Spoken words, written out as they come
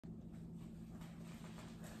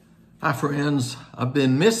Hi friends, I've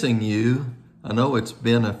been missing you. I know it's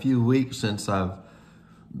been a few weeks since I've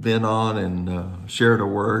been on and shared a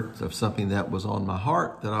word of something that was on my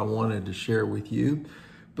heart that I wanted to share with you.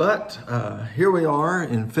 But here we are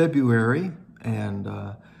in February, and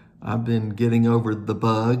I've been getting over the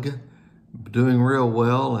bug, doing real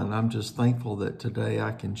well, and I'm just thankful that today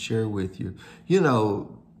I can share with you. You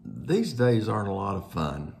know, these days aren't a lot of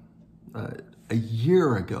fun. A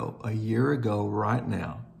year ago right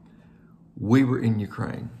now, we were in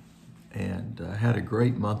Ukraine and had a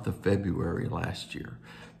great month of February last year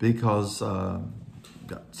because I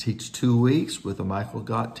teach 2 weeks with the Michael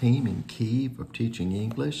Gott team in Kyiv of teaching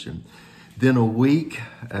English, and then a week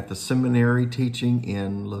at the seminary teaching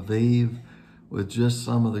in Lviv with just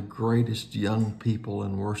some of the greatest young people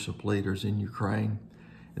and worship leaders in Ukraine.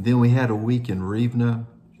 And then we had a week in Rivne,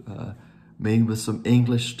 meeting with some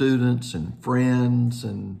English students and friends,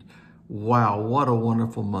 and wow, what a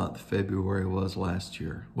wonderful month February was last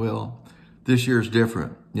year. Well, this year's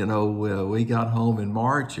different. You know, we got home in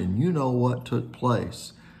March, and you know what took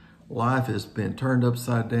place. Life has been turned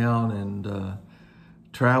upside down, and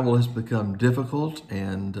travel has become difficult,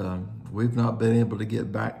 and we've not been able to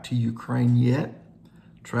get back to Ukraine yet.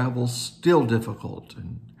 Travel's still difficult,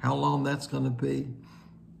 and how long that's going to be,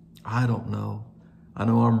 I don't know. I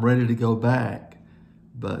know I'm ready to go back,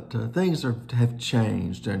 but things have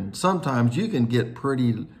changed, and sometimes you can get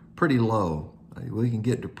pretty low. We can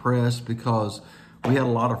get depressed because we had a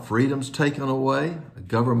lot of freedoms taken away. The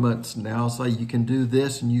governments now say you can do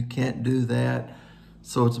this and you can't do that.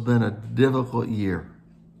 So it's been a difficult year.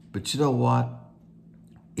 But you know what?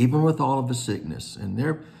 Even with all of the sickness, and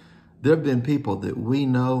there have been people that we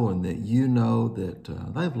know and that you know that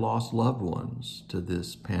they've lost loved ones to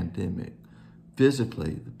this pandemic.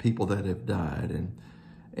 Physically, the people that have died,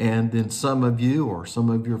 and then some of you or some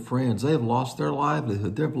of your friends, they've lost their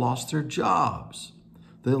livelihood, they've lost their jobs,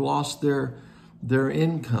 they've lost their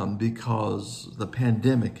income because the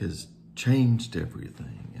pandemic has changed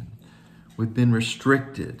everything, and we've been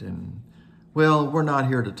restricted. And well, we're not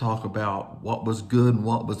here to talk about what was good and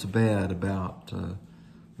what was bad about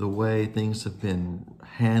the way things have been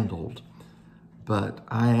handled, but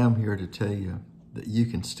I am here to tell you that you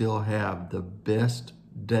can still have the best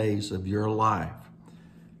days of your life.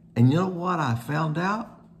 And you know what I found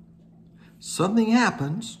out? Something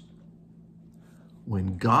happens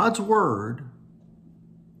when God's word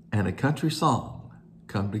and a country song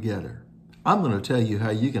come together. I'm going to tell you how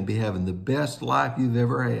you can be having the best life you've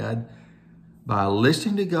ever had by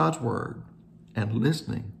listening to God's word and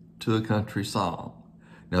listening to a country song.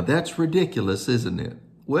 Now that's ridiculous, isn't it?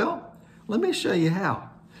 Well, let me show you how.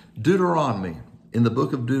 Deuteronomy. In the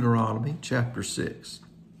book of Deuteronomy, chapter 6.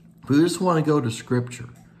 If we just want to go to scripture,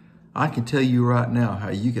 I can tell you right now how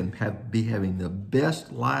you can be having the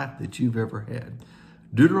best life that you've ever had.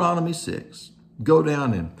 Deuteronomy 6. Go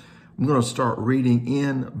down, and I'm going to start reading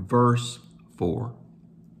in verse 4.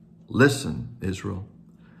 Listen, Israel.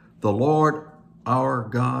 The Lord our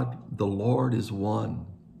God, the Lord is one.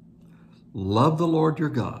 Love the Lord your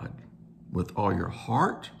God with all your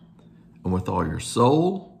heart and with all your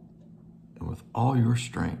soul and with all your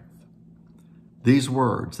strength. These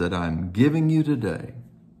words that I'm giving you today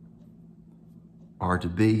are to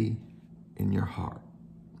be in your heart.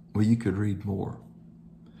 Well, you could read more.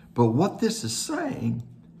 But what this is saying,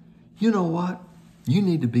 you know what? You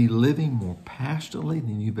need to be living more passionately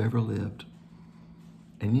than you've ever lived.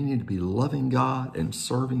 And you need to be loving God and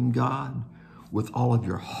serving God with all of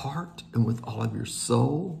your heart and with all of your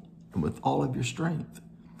soul and with all of your strength.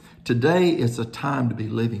 Today is a time to be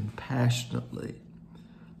living passionately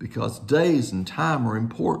because days and time are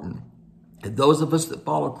important. And those of us that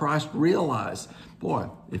follow Christ realize, boy,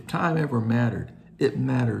 if time ever mattered, it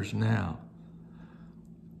matters now.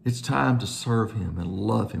 It's time to serve him and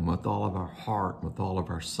love him with all of our heart, with all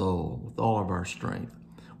of our soul, with all of our strength.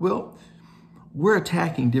 Well, we're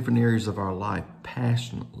attacking different areas of our life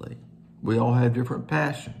passionately. We all have different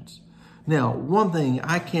passions. Now, one thing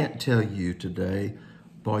I can't tell you today,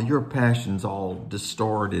 boy, your passion's all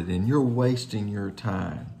distorted and you're wasting your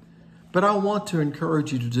time. But I want to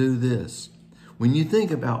encourage you to do this. When you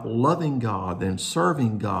think about loving God and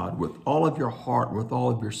serving God with all of your heart, with all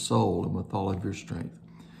of your soul, and with all of your strength,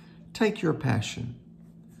 take your passion,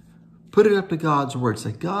 put it up to God's word.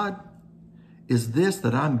 Say, God, is this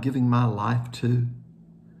that I'm giving my life to?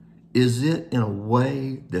 Is it in a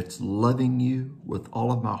way that's loving you with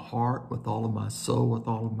all of my heart, with all of my soul, with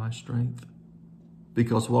all of my strength?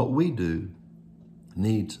 Because what we do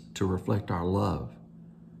needs to reflect our love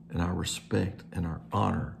and our respect and our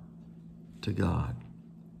honor to God.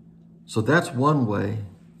 So that's one way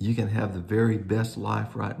You can have the very best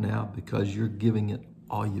life right now because you're giving it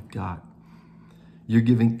all you've got. You're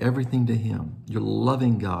giving everything to Him. You're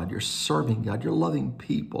loving God. You're serving God. You're loving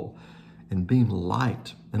people and being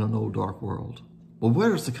light in an old dark world. Well,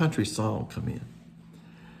 where does the country song come in?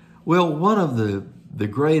 Well, one of the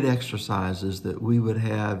great exercises that we would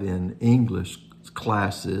have in English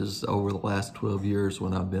classes over the last 12 years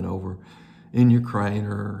when I've been over in Ukraine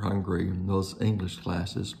or Hungary, in those English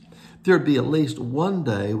classes, there'd be at least one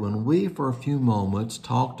day when we, for a few moments,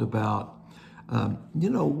 talked about,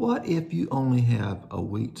 what if you only have a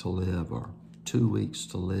week to live or 2 weeks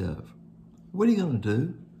to live? What are you going to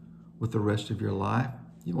do with the rest of your life?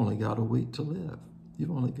 You've only got a week to live.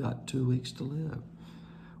 You've only got 2 weeks to live.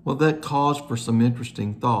 Well, that caused for some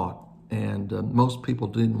interesting thought, and most people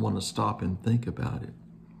didn't want to stop and think about it.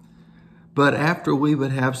 But after we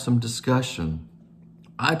would have some discussion,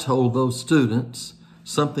 I told those students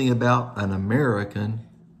something about an American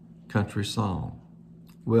country song.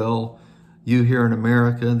 Well, you here in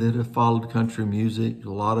America that have followed country music, a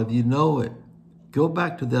lot of you know it. Go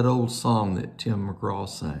back to that old song that Tim McGraw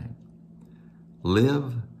sang.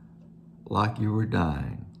 Live like you were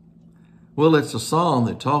dying. Well, it's a song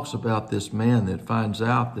that talks about this man that finds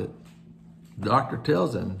out that the doctor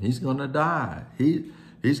tells him he's going to die.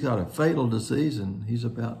 He's got a fatal disease and he's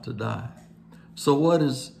about to die. So what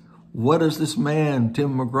does this man,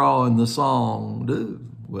 Tim McGraw, in the song do?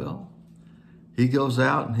 Well, he goes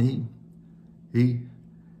out and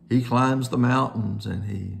he climbs the mountains and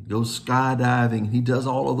he goes skydiving. He does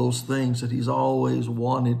all of those things that he's always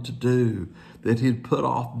wanted to do, that he'd put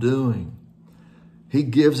off doing. He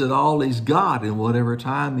gives it all he's got in whatever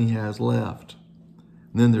time he has left.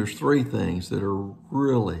 And then there's 3 things that are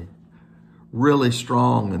really, really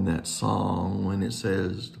strong in that song when it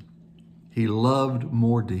says, he loved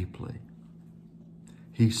more deeply.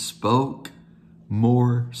 He spoke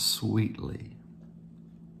more sweetly.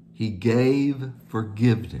 He gave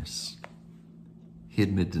forgiveness,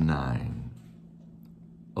 hid me denying.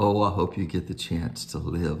 Oh, I hope you get the chance to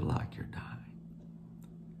live like you're dying.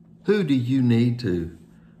 Who do you need to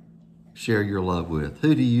share your love with?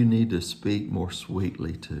 Who do you need to speak more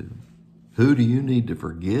sweetly to? Who do you need to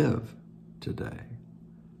forgive today?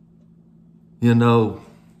 You know,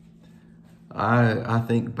 I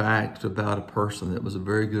think back to about a person that was a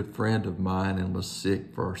very good friend of mine and was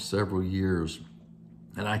sick for several years.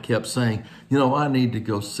 And I kept saying, I need to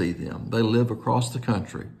go see them. They live across the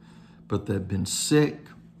country, but they've been sick,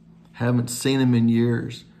 haven't seen them in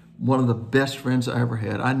years. One of the best friends I ever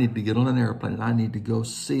had. I need to get on an airplane and I need to go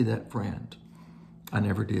see that friend. I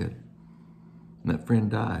never did. And that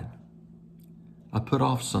friend died. I put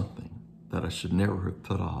off something that I should never have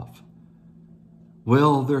put off.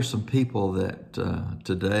 Well, there's some people that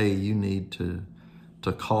today you need to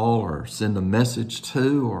call or send a message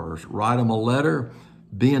to or write them a letter,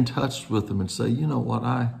 be in touch with them and say, you know what,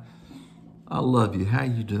 I love you. How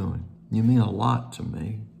you doing? You mean a lot to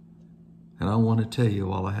me. And I want to tell you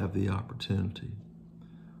while I have the opportunity.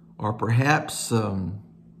 Or perhaps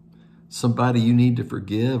somebody you need to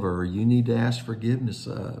forgive or you need to ask forgiveness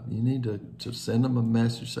of. You need to send them a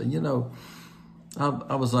message, say,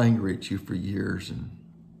 I was angry at you for years and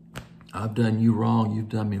I've done you wrong, you've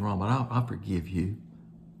done me wrong, but I forgive you.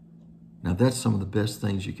 Now that's some of the best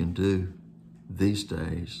things you can do these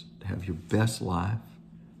days to have your best life.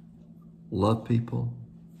 Love people,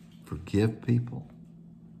 forgive people.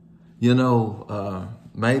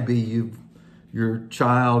 Maybe your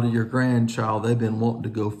child or your grandchild, they've been wanting to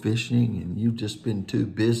go fishing and you've just been too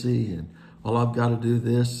busy and, well, I've got to do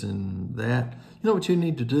this and that. You know what you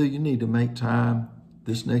need to do? You need to make time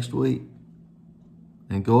this next week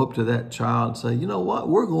and go up to that child and say, you know what?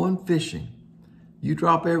 We're going fishing. You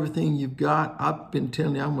drop everything you've got. I've been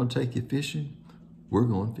telling you I'm going to take you fishing. We're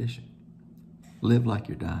going fishing. Live like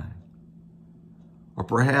you're dying. Or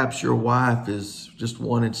perhaps your wife is just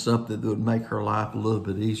wanting something that would make her life a little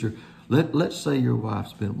bit easier. Let's say your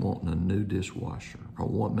wife's been wanting a new dishwasher.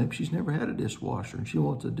 Or maybe she's never had a dishwasher and she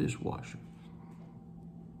wants a dishwasher.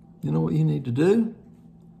 You know what you need to do?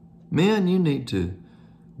 Men, you need to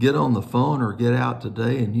get on the phone or get out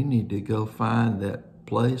today and you need to go find that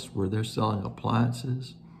place where they're selling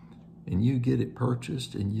appliances and you get it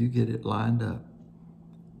purchased and you get it lined up.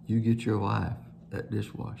 You get your wife that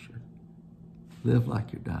dishwasher. Live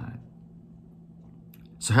like you're dying.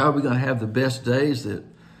 So how are we going to have the best days that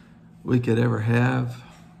we could ever have?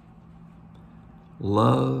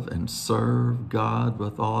 Love and serve God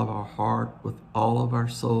with all of our heart, with all of our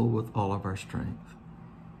soul, with all of our strength.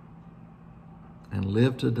 And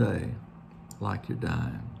live today like you're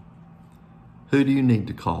dying. Who do you need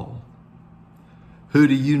to call? Who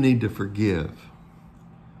do you need to forgive?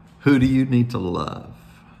 Who do you need to love?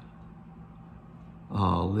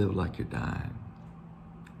 Oh, live like you're dying.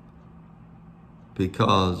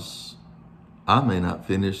 Because I may not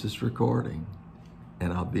finish this recording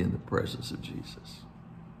and I'll be in the presence of Jesus.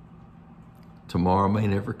 Tomorrow may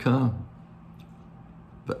never come.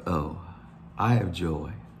 But oh, I have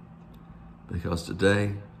joy. Because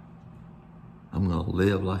today, I'm going to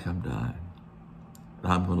live like I'm dying.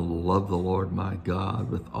 And I'm going to love the Lord my God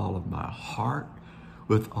with all of my heart,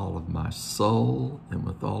 with all of my soul, and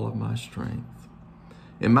with all of my strength.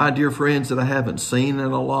 And my dear friends that I haven't seen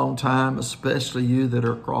in a long time, especially you that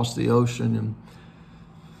are across the ocean and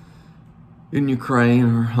in Ukraine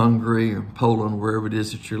or Hungary or Poland, wherever it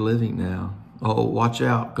is that you're living now. Oh, watch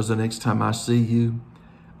out, because the next time I see you,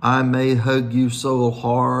 I may hug you so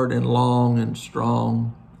hard and long and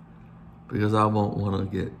strong because I won't want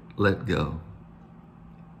to get let go.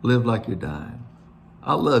 Live like you're dying.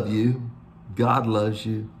 I love you. God loves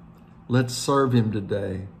you. Let's serve him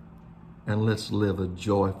today and let's live a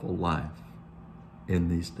joyful life in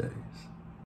these days.